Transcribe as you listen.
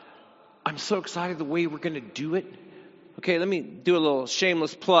I'm so excited the way we're going to do it. Okay, let me do a little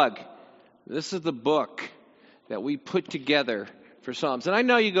shameless plug. This is the book that we put together for Psalms. And I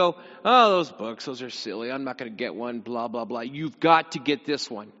know you go, oh, those books, those are silly. I'm not going to get one, blah, blah, blah. You've got to get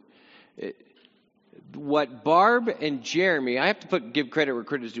this one. What Barb and Jeremy, I have to give credit where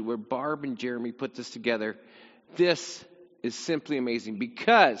credit is due, where Barb and Jeremy put this together. This is simply amazing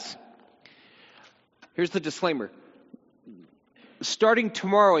because, here's the disclaimer. Starting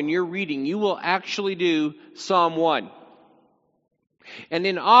tomorrow in your reading, you will actually do Psalm 1. And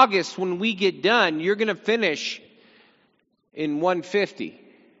in August, when we get done, you're going to finish in 150.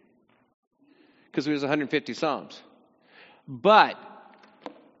 Because there's 150 Psalms. But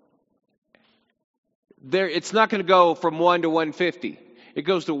it's not going to go from 1 to 150. It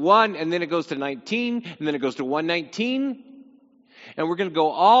goes to 1, and then it goes to 19, and then it goes to 119. And we're going to go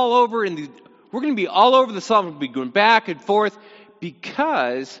all over, we're going to be all over the Psalms. We'll be going back and forth,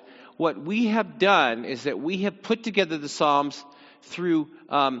 because what we have done is that we have put together the Psalms through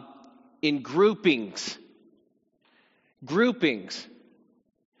in groupings.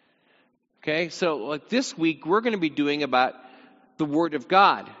 Okay, so like this week we're going to be doing about the Word of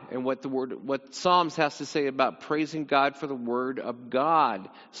God and what Psalms has to say about praising God for the Word of God.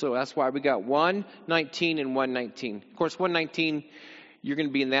 So that's why we got 119 and 119. Of course, 119, you're going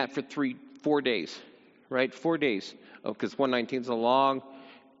to be in that for 4 days, right? 4 days. Oh, because 119 is a long,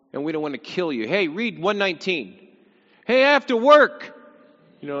 and we don't want to kill you. Hey, read 119. Hey, I have to work.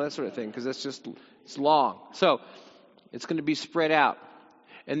 You know, that sort of thing, because it's long. So it's going to be spread out.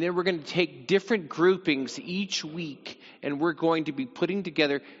 And then we're going to take different groupings each week, and we're going to be putting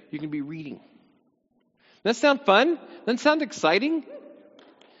together, you're going to be reading. Doesn't that sound fun? Doesn't that sound exciting?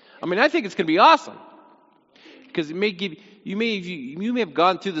 I mean, I think it's going to be awesome. Because it may give you may have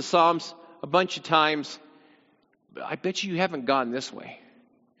gone through the Psalms a bunch of times, but I bet you haven't gone this way.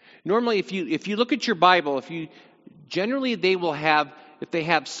 Normally, if you look at your Bible, generally they will have, if they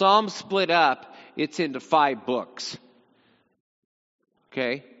have Psalms split up, it's into 5 books.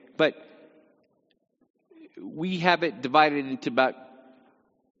 Okay? But we have it divided into about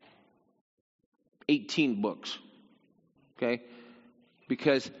 18 books. Okay?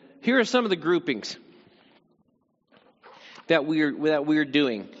 Because here are some of the groupings that we're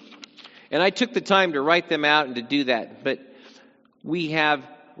doing. And I took the time to write them out and to do that. But we have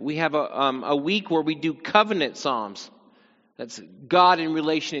a week where we do covenant Psalms. That's God in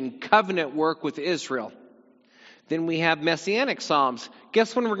relation in covenant work with Israel. Then we have Messianic Psalms.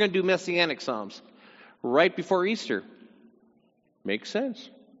 Guess when we're going to do Messianic Psalms? Right before Easter. Makes sense,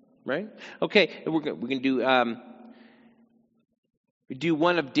 right? Okay, we're going to do we do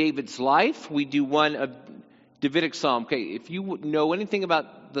one of David's life. We do one of Davidic Psalm. Okay, if you know anything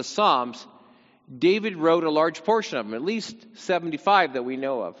about the Psalms, David wrote a large portion of them, at least 75 that we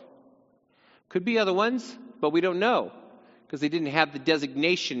know of. Could be other ones, but we don't know because they didn't have the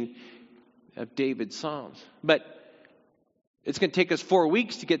designation of David's Psalms. But it's going to take us 4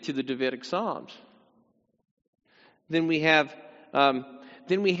 weeks to get through the Davidic Psalms. Then we have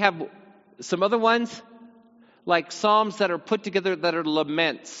some other ones, like Psalms that are put together that are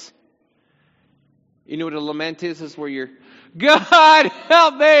laments. You know what a lament is? Is where you're, God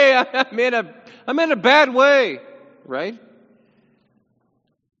help me! I'm in a bad way, right?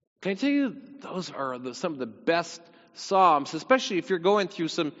 Can I tell you, those are some of the best Psalms, especially if you're going through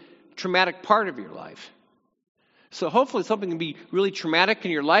some traumatic part of your life. So hopefully something can be really traumatic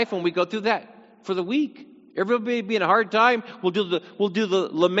in your life when we go through that for the week. Everybody be in a hard time. We'll do the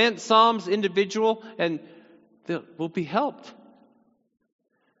lament Psalms individual, and we'll be helped.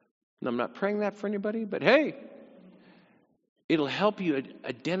 And I'm not praying that for anybody, but hey, it'll help you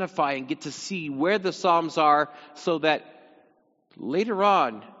identify and get to see where the Psalms are, so that later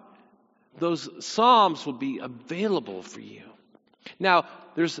on those Psalms will be available for you. Now,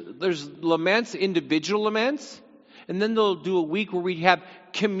 there's laments, individual laments, and then they'll do a week where we have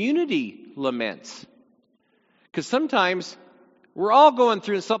community laments. Because sometimes we're all going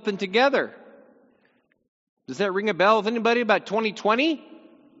through something together. Does that ring a bell with anybody about 2020?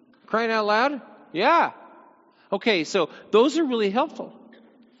 Crying out loud? Yeah. Okay, so those are really helpful.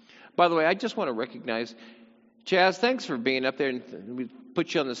 By the way, I just want to recognize, Chaz, thanks for being up there, and we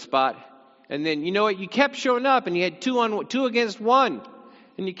put you on the spot. And then, you know what? You kept showing up, and you had 2 against 1,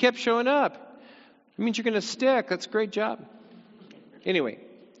 and you kept showing up. It means you're going to stick. That's a great job. Anyway,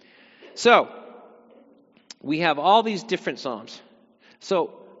 so we have all these different Psalms.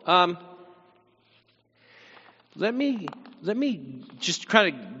 So let me just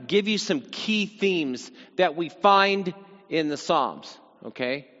try to give you some key themes that we find in the Psalms.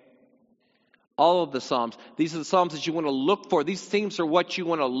 Okay, All of the Psalms. These are the Psalms that you want to look for. These themes are what you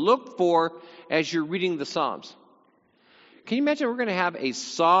want to look for as you're reading the Psalms. Can you imagine we're going to have a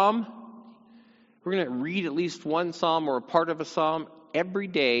Psalm? We're going to read at least one Psalm or a part of a Psalm every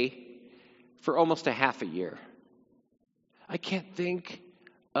day for almost a half a year. I can't think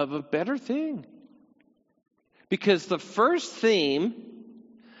of a better thing. Because the first theme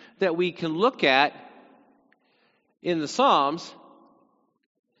that we can look at in the Psalms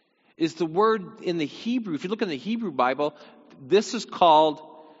is the word in the Hebrew. If you look in the Hebrew Bible, this is called,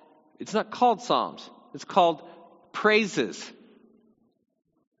 it's not called Psalms. It's called praises.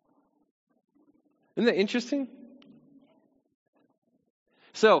 Isn't that interesting?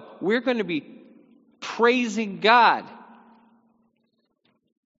 So we're going to be praising God.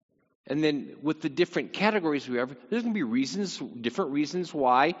 And then with the different categories we have, there's going to be reasons, different reasons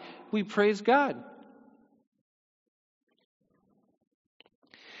why we praise God.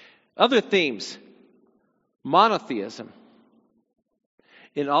 Other themes, monotheism.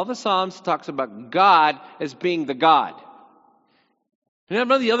 In all the Psalms, it talks about God as being the God. And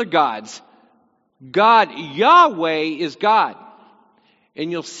none of the other gods. God, Yahweh, is God.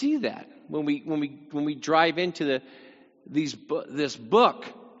 And you'll see that when we drive into this book.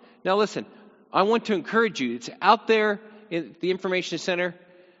 Now listen, I want to encourage you. It's out there in the information center.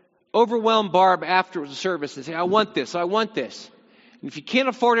 Overwhelm Barb after the service and say, I want this, I want this. And if you can't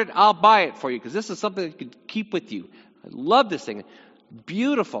afford it, I'll buy it for you because this is something that you could keep with you. I love this thing.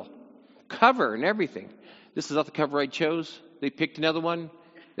 Beautiful cover and everything. This is not the cover I chose. They picked another one.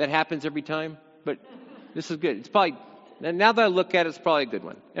 That happens every time. But this is good. It's probably, now that I look at it, it's probably a good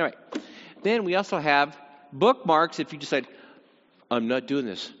one. All right. Then we also have bookmarks. If you decide, I'm not doing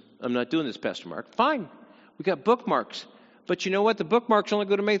this, Pastor Mark. Fine. We got bookmarks. But you know what? The bookmarks only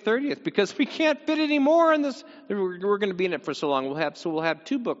go to May 30th because we can't fit any more in this. We're going to be in it for so long. We'll have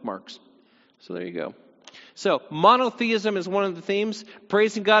 2 bookmarks. So there you go. So monotheism is one of the themes.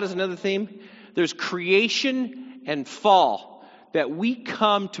 Praising God is another theme. There's creation and fall. That we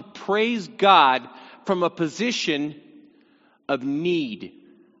come to praise God from a position of need.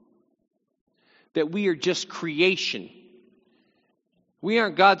 That we are just creation. We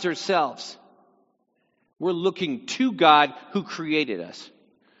aren't gods ourselves. We're looking to God who created us.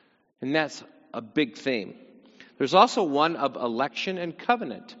 And that's a big theme. There's also one of election and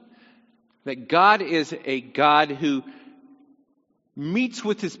covenant. That God is a God who meets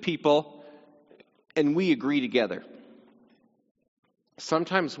with his people and we agree together.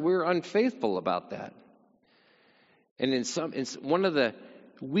 Sometimes we're unfaithful about that. And in one of the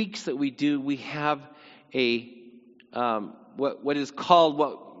weeks that we do, we have a what is called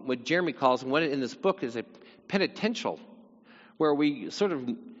what Jeremy calls, and what in this book is a penitential, where we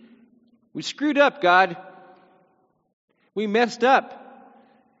screwed up, God. We messed up.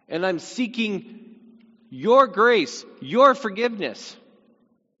 And I'm seeking your grace, your forgiveness.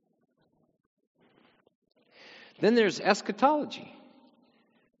 Then there's eschatology.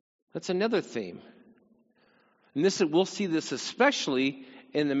 That's another theme. And we'll see this especially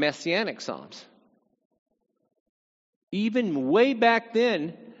in the Messianic Psalms. Even way back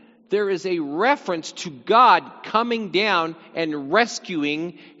then, there is a reference to God coming down and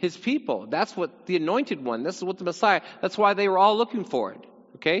rescuing his people. That's what the anointed one, this is what the Messiah, that's why they were all looking for it.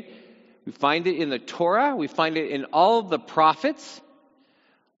 Okay? We find it in the Torah, we find it in all of the prophets.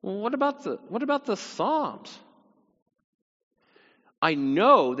 Well, what about the Psalms? I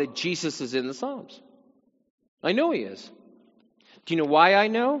know that Jesus is in the Psalms. I know he is. Do you know why I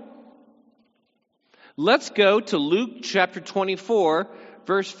know? Let's go to Luke chapter 24,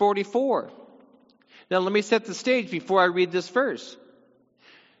 verse 44. Now let me set the stage before I read this verse.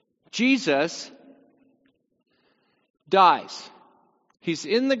 Jesus dies. He's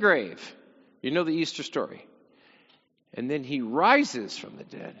in the grave. You know the Easter story. And then he rises from the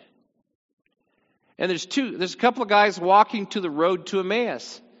dead. And there's a couple of guys walking to the road to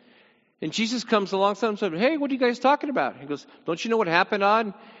Emmaus. And Jesus comes alongside them and says, hey, what are you guys talking about? He goes, don't you know what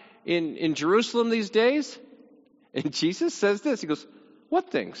happened in Jerusalem these days? And Jesus says this. He goes,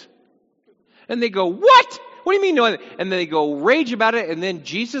 what things? And they go, what? What do you mean? No? And then they go rage about it. And then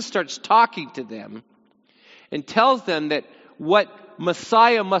Jesus starts talking to them and tells them that what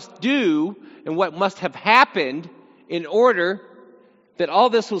Messiah must do and what must have happened in order that all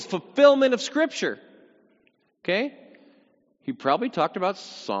this was fulfillment of Scripture. Okay? He probably talked about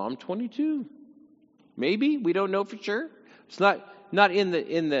Psalm 22. Maybe, we don't know for sure. It's not in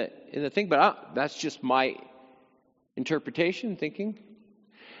the thing, but that's just my interpretation, thinking.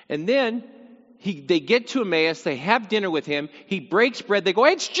 And then they get to Emmaus, they have dinner with him, he breaks bread, they go,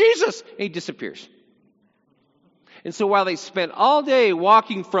 hey, it's Jesus! And he disappears. And so while they spent all day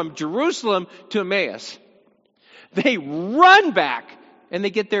walking from Jerusalem to Emmaus, they run back and they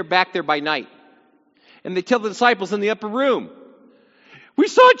get back there by night. And they tell the disciples in the upper room, we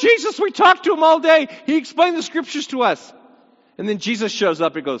saw Jesus, we talked to him all day. He explained the scriptures to us. And then Jesus shows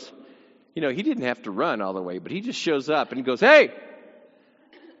up and goes, he didn't have to run all the way, but he just shows up and he goes, hey,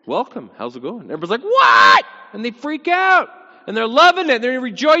 welcome, how's it going? Everybody's like, what? And they freak out. And they're loving it. They're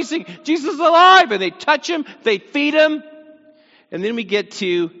rejoicing. Jesus is alive. And they touch him. They feed him. And then we get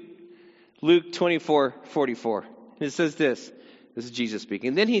to Luke 24:44. And it says this. This is Jesus speaking.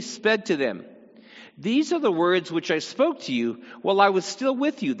 And then he said to them, these are the words which I spoke to you while I was still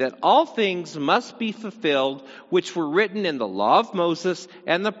with you, that all things must be fulfilled which were written in the law of Moses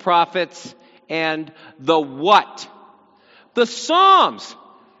and the prophets and the what? The Psalms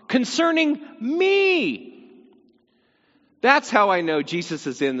concerning me. That's how I know Jesus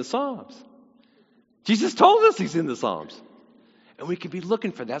is in the Psalms. Jesus told us he's in the Psalms. And we could be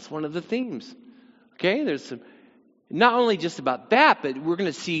looking for that's one of the themes. Okay, there's not only just about that, but we're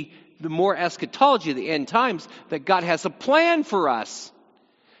going to see the more eschatology of the end times, that God has a plan for us.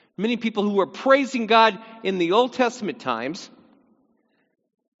 Many people who were praising God in the Old Testament times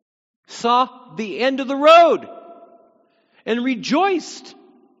saw the end of the road and rejoiced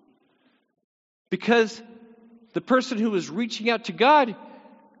because the person who was reaching out to God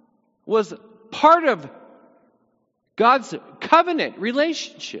was part of God's covenant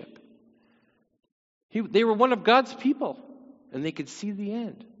relationship. They were one of God's people, and they could see the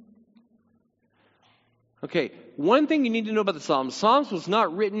end. Okay, one thing you need to know about the Psalms. Psalms was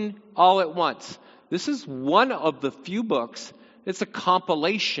not written all at once. This is one of the few books. It's a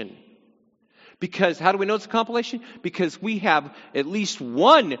compilation. Because, how do we know it's a compilation? Because we have at least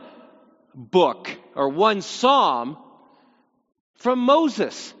one book or one psalm from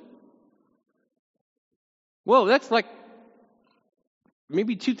Moses. Whoa, that's like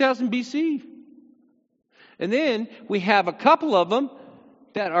maybe 2000 BC. And then we have a couple of them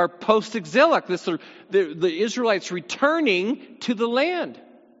that are post-exilic. The Israelites returning to the land.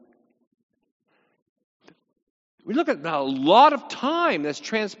 We look at a lot of time that's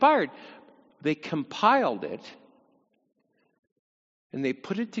transpired. They compiled it and they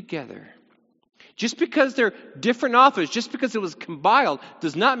put it together. Just because they're different authors, just because it was compiled,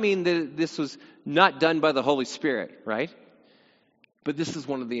 does not mean that this was not done by the Holy Spirit, right? But this is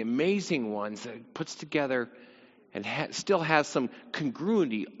one of the amazing ones that puts together and still has some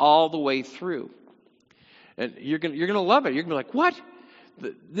congruity all the way through. And you're going to love it. You're going to be like, what?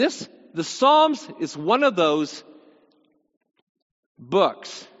 The Psalms is one of those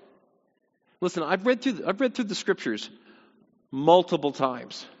books. Listen, I've read through the scriptures multiple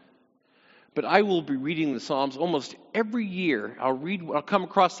times. But I will be reading the Psalms almost every year. I'll come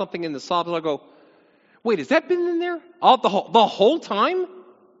across something in the Psalms and I'll go, wait, has that been in there the whole time?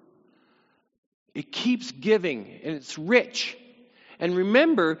 It keeps giving, and it's rich. And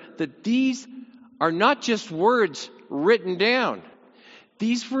remember that these are not just words written down.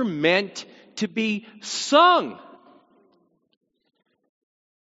 These were meant to be sung.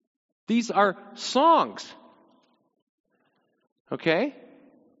 These are songs. Okay?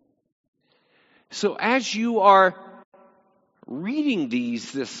 So as you are reading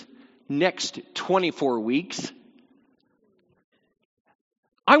this next 24 weeks,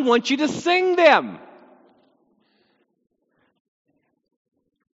 I want you to sing them.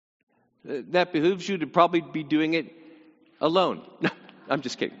 That behooves you to probably be doing it alone. No, I'm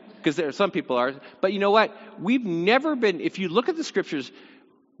just kidding. Because there are some people are. But you know what? We've never been, if you look at the scriptures,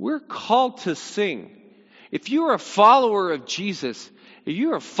 we're called to sing. If you're a follower of Jesus, if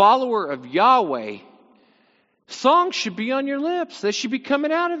you're a follower of Yahweh, songs should be on your lips. They should be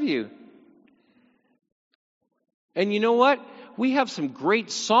coming out of you. And you know what? We have some great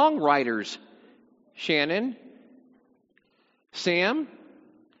songwriters. Shannon, Sam,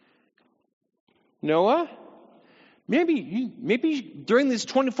 Noah. Maybe during these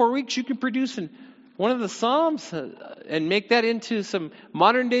 24 weeks you can produce one of the Psalms and make that into some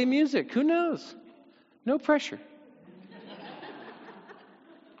modern day music. Who knows? No pressure.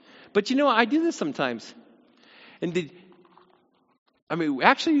 But you know, I do this sometimes. I've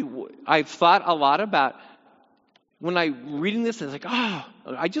thought a lot about when I'm reading this, it's like,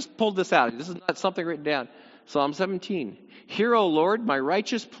 I just pulled this out. This is not something written down. Psalm 17. Hear, O Lord, my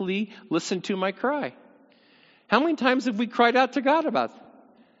righteous plea, listen to my cry. How many times have we cried out to God about that?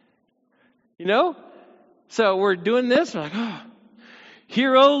 You know? So we're doing this, we're like,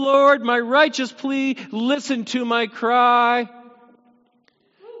 hear, O Lord, my righteous plea, listen to my cry.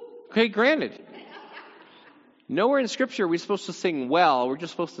 Okay, granted. Nowhere in Scripture are we supposed to sing well. We're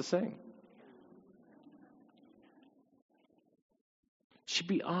just supposed to sing.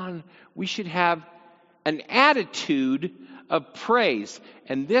 we should have an attitude of praise.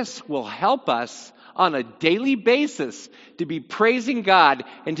 And this will help us on a daily basis to be praising God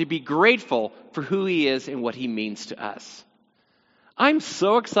and to be grateful for who He is and what He means to us. I'm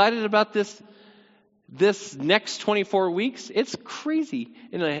so excited about this next 24 weeks. It's crazy.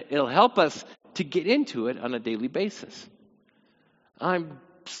 And it'll help us to get into it on a daily basis. I'm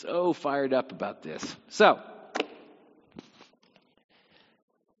so fired up about this. So,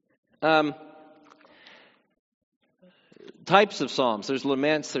 types of psalms. There's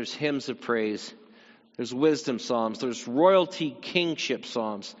laments, there's hymns of praise, there's wisdom psalms, there's royalty kingship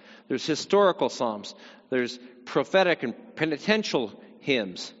psalms, there's historical psalms, there's prophetic and penitential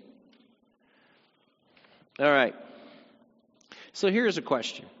hymns. All right. So here's a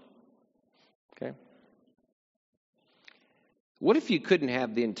question. Okay. What if you couldn't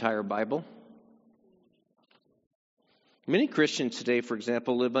have the entire Bible? Many Christians today, for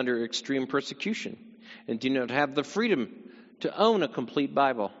example, live under extreme persecution and do not have the freedom to own a complete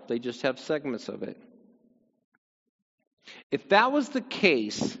Bible. They just have segments of it. If that was the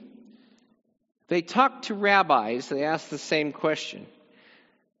case, they talked to rabbis, they asked the same question.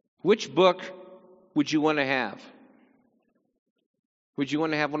 Which book would you want to have? Would you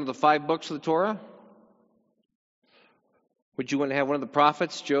want to have one of the 5 books of the Torah? Would you want to have one of the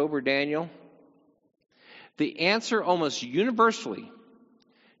prophets, Job or Daniel? The answer almost universally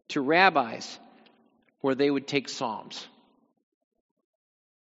to rabbis where they would take Psalms.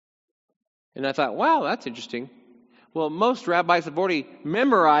 And I thought, wow, that's interesting. Well, most rabbis have already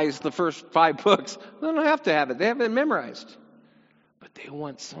memorized the first 5 books. They don't have to have it. They have it memorized. But they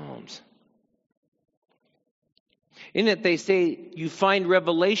want Psalms. In it, they say you find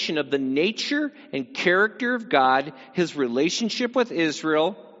revelation of the nature and character of God, His relationship with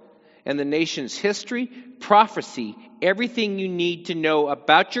Israel, and the nation's history, prophecy, everything you need to know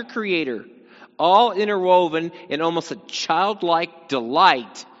about your Creator, all interwoven in almost a childlike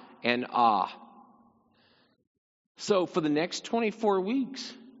delight and awe. So for the next 24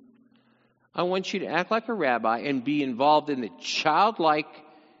 weeks, I want you to act like a rabbi and be involved in the childlike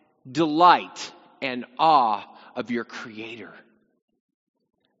delight and awe of your Creator.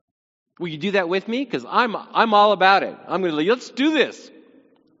 Will you do that with me? Because I'm all about it. Let's do this.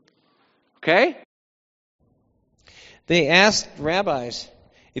 Okay? They asked rabbis,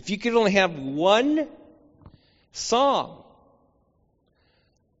 if you could only have one psalm,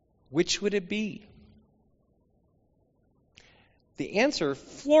 which would it be? The answer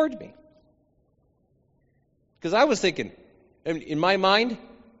floored me. Because I was thinking, in my mind,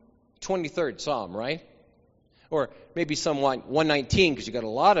 23rd Psalm, right? Or maybe Psalm 119, because you got a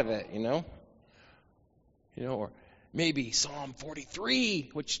lot of it, you know, or maybe Psalm 43,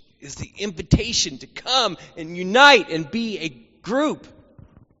 which is the invitation to come and unite and be a group.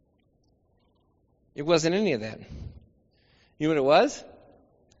 It wasn't any of that. You know what it was?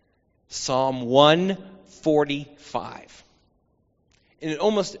 Psalm 145. And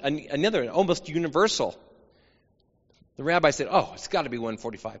almost universal. The rabbi said, it's got to be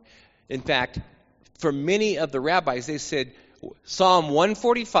 145. In fact, for many of the rabbis, they said Psalm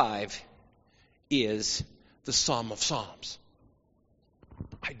 145 is the Psalm of Psalms.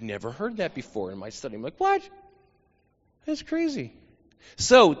 I'd never heard that before in my study. I'm like, what? That's crazy.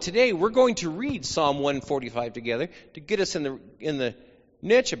 So today we're going to read Psalm 145 together to get us in the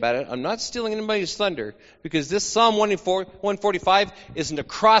niche about it. I'm not stealing anybody's thunder because this Psalm 145 is an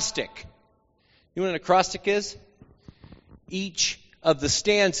acrostic. You know what an acrostic is? Each of the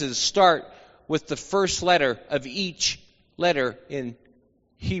stanzas start with the first letter of each letter in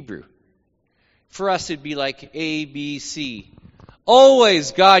Hebrew. For us, it'd be like A, B, C.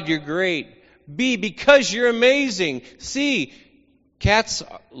 Always, God, you're great. B, because you're amazing. C, cats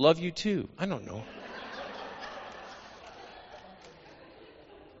love you too. I don't know.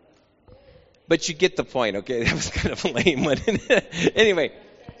 But you get the point, okay? That was kind of a lame one. Anyway,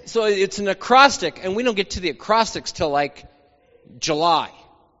 so it's an acrostic, and we don't get to the acrostics till like July.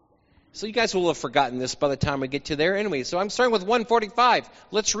 So you guys will have forgotten this by the time we get to there. Anyway, so I'm starting with 145.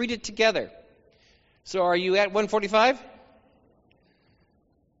 Let's read it together. So are you at 145?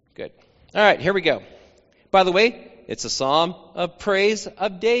 Good. All right, here we go. By the way, it's a psalm of praise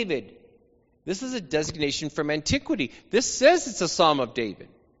of David. This is a designation from antiquity. This says it's a psalm of David.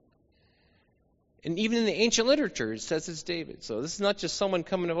 And even in the ancient literature, it says it's David. So this is not just someone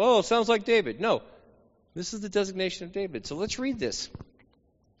coming up, it sounds like David. No, this is the designation of David. So let's read this.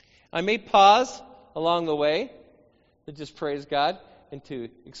 I may pause along the way to just praise God and to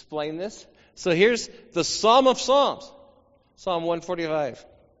explain this. So here's the Psalm of Psalms, Psalm 145.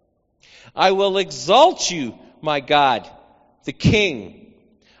 I will exalt you, my God, the King.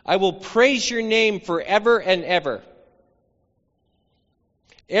 I will praise your name forever and ever.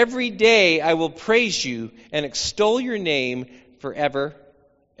 Every day I will praise you and extol your name forever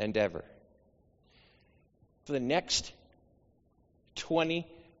and ever. For the next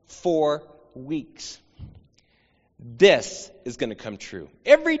 24 weeks, this is going to come true.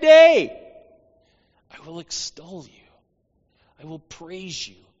 Every day I will extol you. I will praise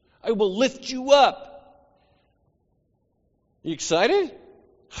you. I will lift you up. You excited?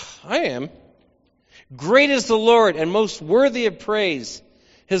 I am. Great is the Lord and most worthy of praise.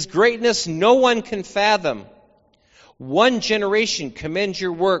 His greatness no one can fathom. One generation commends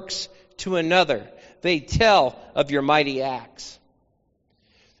your works to another. They tell of your mighty acts.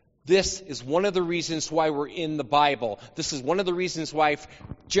 This is one of the reasons why we're in the Bible. This is one of the reasons why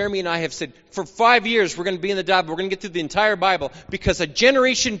Jeremy and I have said, for 5 years we're going to be in the Bible. We're going to get through the entire Bible because a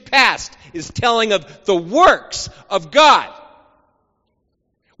generation past is telling of the works of God.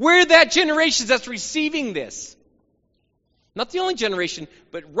 We're that generation that's receiving this. Not the only generation,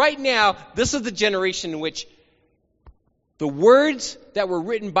 but right now, this is the generation in which the words that were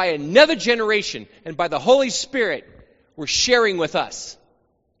written by another generation and by the Holy Spirit were sharing with us.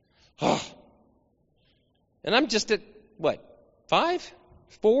 Oh. And I'm just at, 5?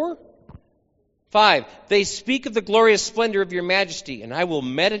 4? 5. They speak of the glorious splendor of your majesty, and I will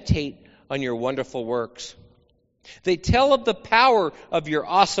meditate on your wonderful works. They tell of the power of your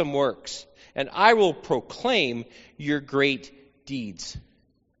awesome works, and I will proclaim your great deeds.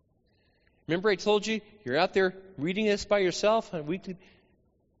 Remember I told you, you're out there reading this by yourself on weekly.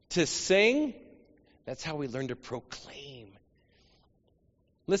 To sing, that's how we learn to proclaim.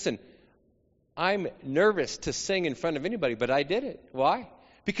 Listen, I'm nervous to sing in front of anybody, but I did it. Why?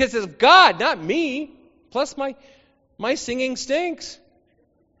 Because it's God, not me. Plus my singing stinks.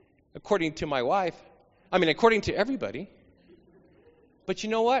 According to my wife. According to everybody. But you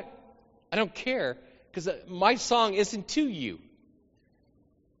know what? I don't care, because my song isn't to you.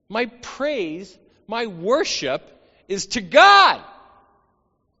 My praise, my worship is to God.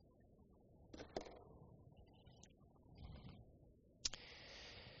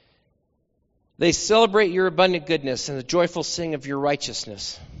 They celebrate your abundant goodness and the joyful sing of your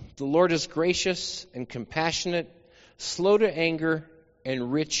righteousness. The Lord is gracious and compassionate, slow to anger,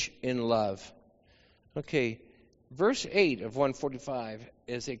 and rich in love. Okay, verse 8 of 145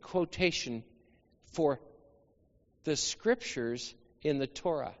 is a quotation for the scriptures in the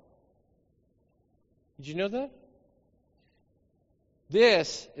Torah. Did you know that?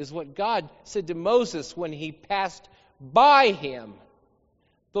 This is what God said to Moses when he passed by him.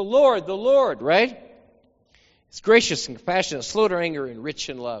 The Lord, right? It's gracious and compassionate, slow to anger, and rich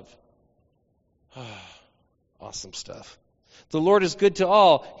in love. Awesome stuff. The Lord is good to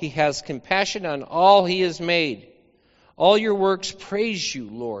all. He has compassion on all he has made. All your works praise you,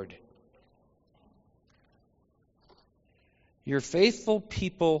 Lord. Your faithful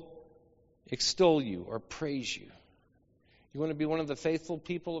people extol you or praise you. You want to be one of the faithful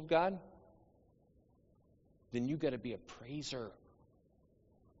people of God? Then you got to be a praiser.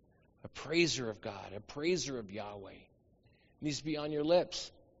 A praiser of God, a praiser of Yahweh. It needs to be on your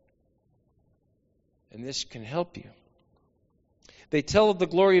lips. And this can help you. They tell of the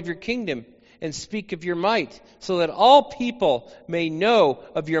glory of your kingdom and speak of your might, so that all people may know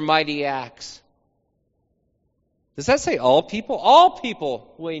of your mighty acts. Does that say all people? All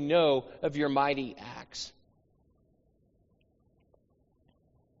people may know of your mighty acts.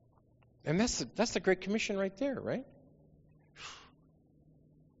 And that's the Great Commission right there, right?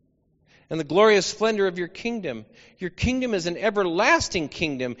 And the glorious splendor of your kingdom. Your kingdom is an everlasting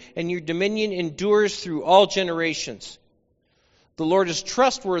kingdom, and your dominion endures through all generations. The Lord is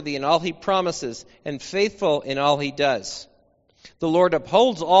trustworthy in all he promises, and faithful in all he does. The Lord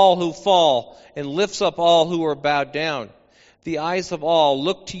upholds all who fall, and lifts up all who are bowed down. The eyes of all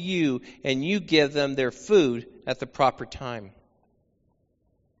look to you, and you give them their food at the proper time.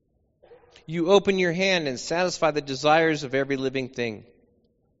 You open your hand and satisfy the desires of every living thing.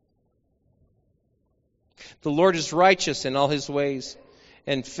 The Lord is righteous in all his ways,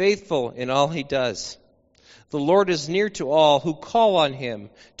 and faithful in all he does. The Lord is near to all who call on him,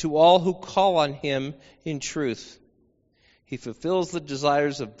 to all who call on him in truth. He fulfills the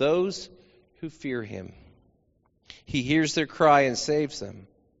desires of those who fear him. He hears their cry and saves them.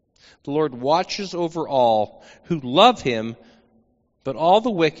 The Lord watches over all who love him, but all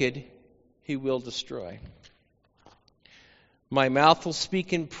the wicked he will destroy. My mouth will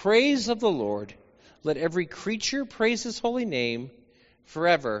speak in praise of the Lord. Let every creature praise his holy name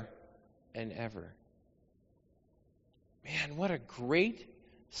forever and ever. Man, what a great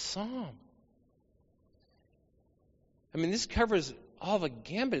psalm. This covers all the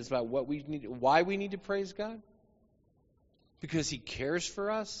gambit is about why we need to praise God. Because He cares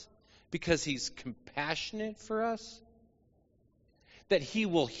for us. Because He's compassionate for us. That He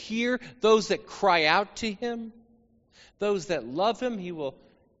will hear those that cry out to Him. Those that love Him, He will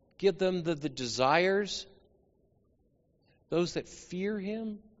give them the desires. Those that fear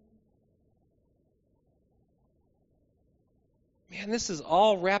Him. Man, this is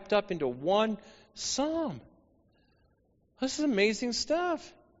all wrapped up into one psalm. This is amazing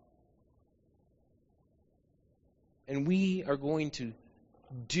stuff. And we are going to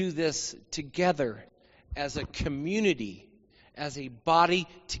do this together as a community, as a body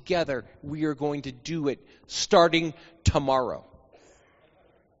together. We are going to do it starting tomorrow.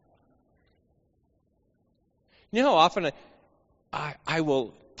 You know how often I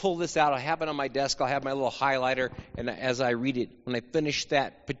will pull this out. I have it on my desk. I'll have my little highlighter. And as I read it, when I finish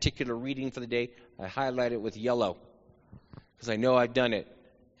that particular reading for the day, I highlight it with yellow. Because I know I've done it.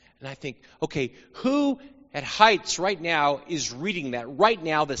 And I think, okay, who at Heights right now is reading that right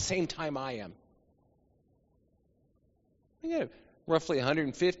now the same time I am? We have roughly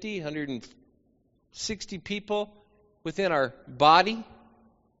 150, 160 people within our body.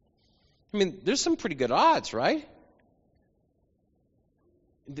 I mean, there's some pretty good odds, right?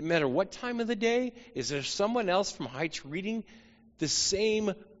 No matter what time of the day, is there someone else from Heights reading the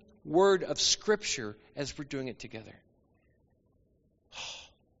same word of Scripture as we're doing it together?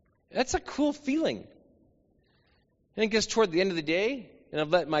 That's a cool feeling. And it gets toward the end of the day, and I've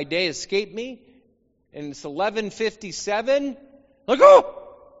let my day escape me, and it's 11:57. Like,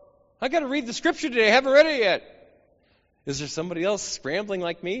 oh, I got to read the Scripture today. I haven't read it yet. Is there somebody else scrambling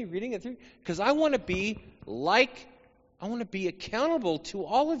like me, reading it through? Because I want to be accountable to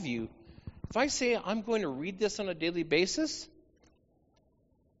all of you. If I say I'm going to read this on a daily basis,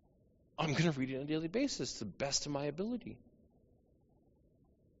 I'm going to read it on a daily basis to the best of my ability.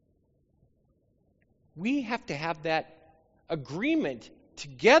 We have to have that agreement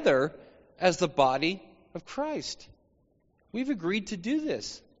together as the body of Christ. We've agreed to do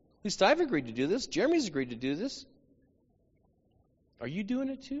this. At least I've agreed to do this. Jeremy's agreed to do this. Are you doing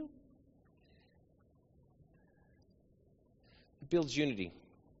it too? It builds unity.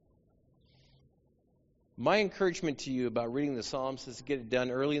 My encouragement to you about reading the Psalms is to get it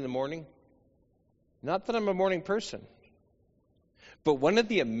done early in the morning. Not that I'm a morning person. But one of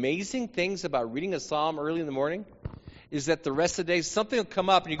the amazing things about reading a psalm early in the morning is that the rest of the day, something will come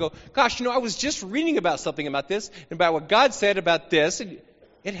up and you go, gosh, I was just reading about something about this and about what God said about this. And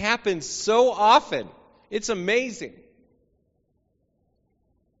it happens so often. It's amazing.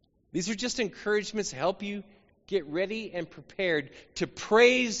 These are just encouragements to help you get ready and prepared to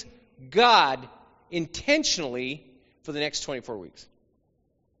praise God intentionally for the next 24 weeks.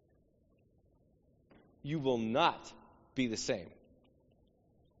 You will not be the same.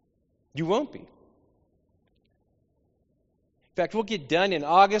 You won't be. In fact, we'll get done in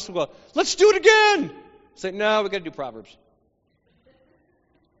August. We'll go, let's do it again. Say, no, we've got to do Proverbs.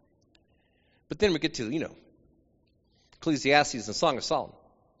 But then we get to, Ecclesiastes and Song of Solomon.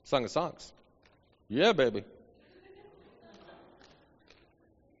 Song of Songs. Yeah, baby.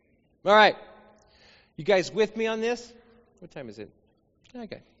 All right. You guys with me on this? What time is it?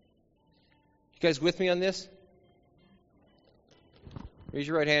 Okay. You guys with me on this? Raise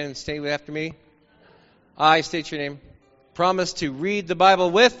your right hand and say after me. I state your name. Promise to read the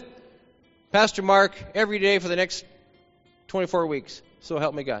Bible with Pastor Mark every day for the next 24 weeks. So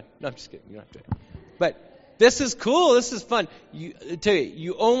help me God. No, I'm just kidding. You don't have to. But this is cool. This is fun. I tell you,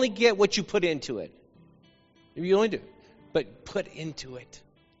 you only get what you put into it. You only do. But put into it.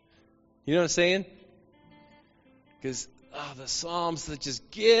 You know what I'm saying? Because the Psalms that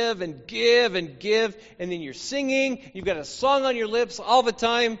just give and give and give, and then you're singing, you've got a song on your lips all the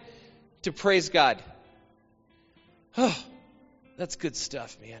time to praise God. Oh, that's good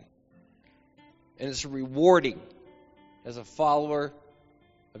stuff, man. And it's rewarding as a follower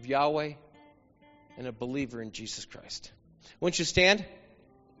of Yahweh and a believer in Jesus Christ. Won't you stand?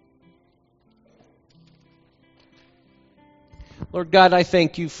 Lord God, I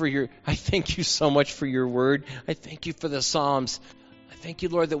thank you so much for your word. I thank you for the Psalms. I thank you,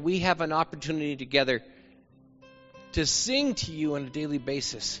 Lord, that we have an opportunity together to sing to you on a daily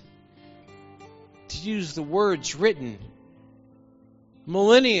basis, to use the words written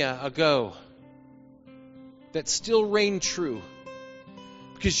millennia ago that still reign true,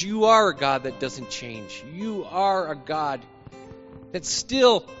 because you are a God that doesn't change. You are a God that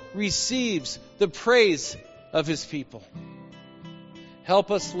still receives the praise of his people.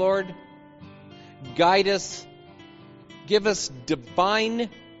 Help us, Lord. Guide us. Give us divine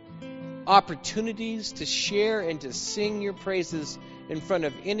opportunities to share and to sing your praises in front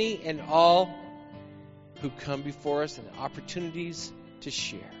of any and all who come before us and opportunities to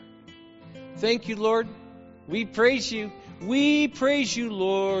share. Thank you, Lord. We praise you. We praise you,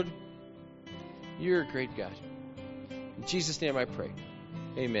 Lord. You're a great God. In Jesus' name I pray.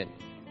 Amen.